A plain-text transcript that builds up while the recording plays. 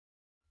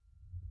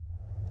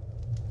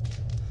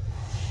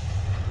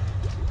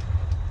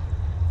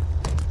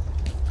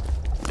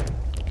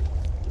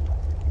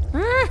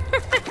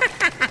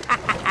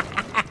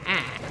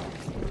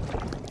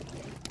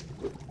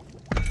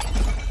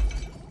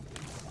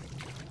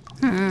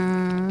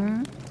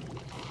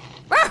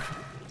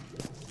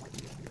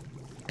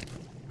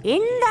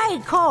In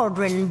thy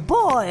cauldron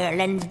boil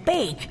and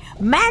bake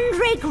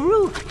mandrake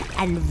root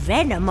and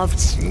venom of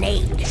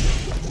snake.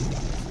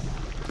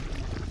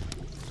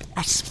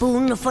 A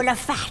spoonful of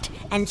fat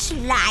and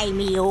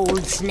slimy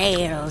old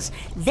snails.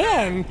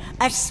 Then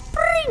a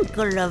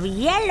sprinkle of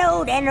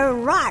yellowed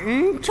and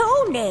rotten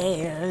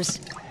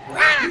toenails.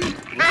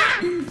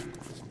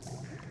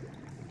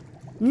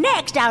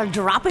 Next, I'll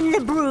drop in the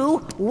brew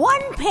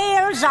 1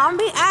 pale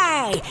zombie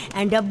eye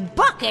and a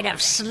bucket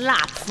of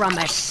slop from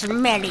a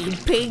smelly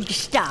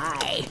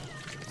pigsty.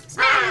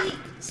 Smelly!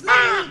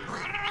 Smelly!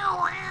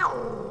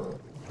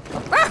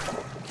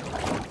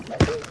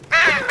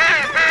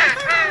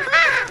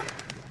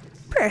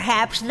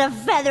 Perhaps the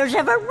feathers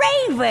of a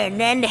raven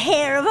and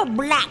hair of a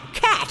black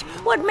cat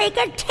would make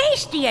a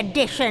tasty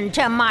addition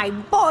to my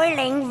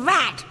boiling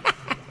vat.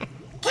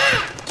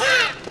 Cat!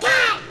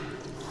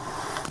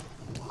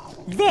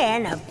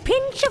 Then a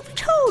pinch of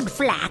toad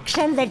flax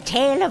and the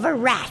tail of a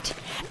rat.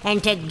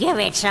 And to give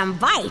it some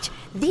bite,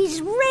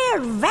 these rare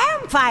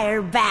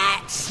vampire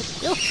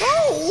bats.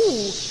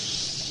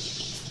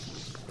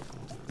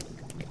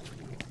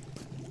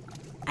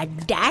 A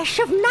dash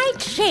of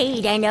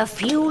nightshade and a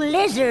few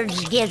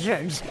lizard's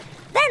gizzards.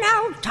 Then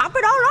I'll top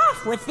it all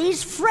off with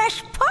these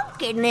fresh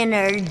pumpkin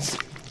innards.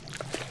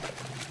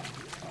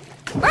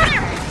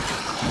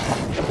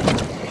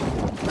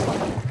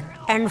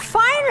 And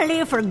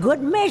finally, for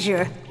good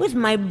measure, with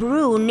my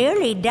brew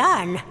nearly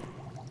done,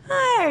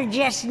 I'll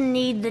just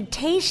need the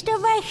taste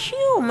of a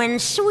human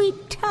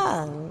sweet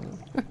tongue.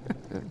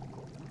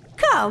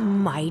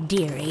 Come, my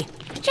dearie,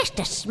 just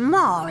a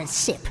small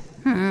sip.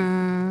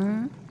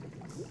 Beware!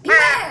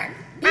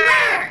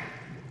 Beware!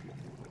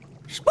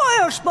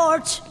 Spoil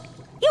sports!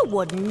 You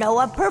wouldn't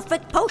know a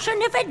perfect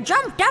potion if it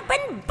jumped up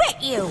and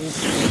bit you.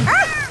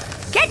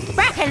 Get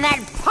back in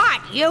that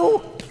pot,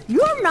 you!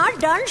 You're not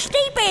done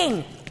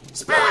steeping!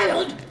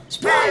 Spoiled!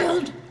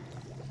 Spoiled!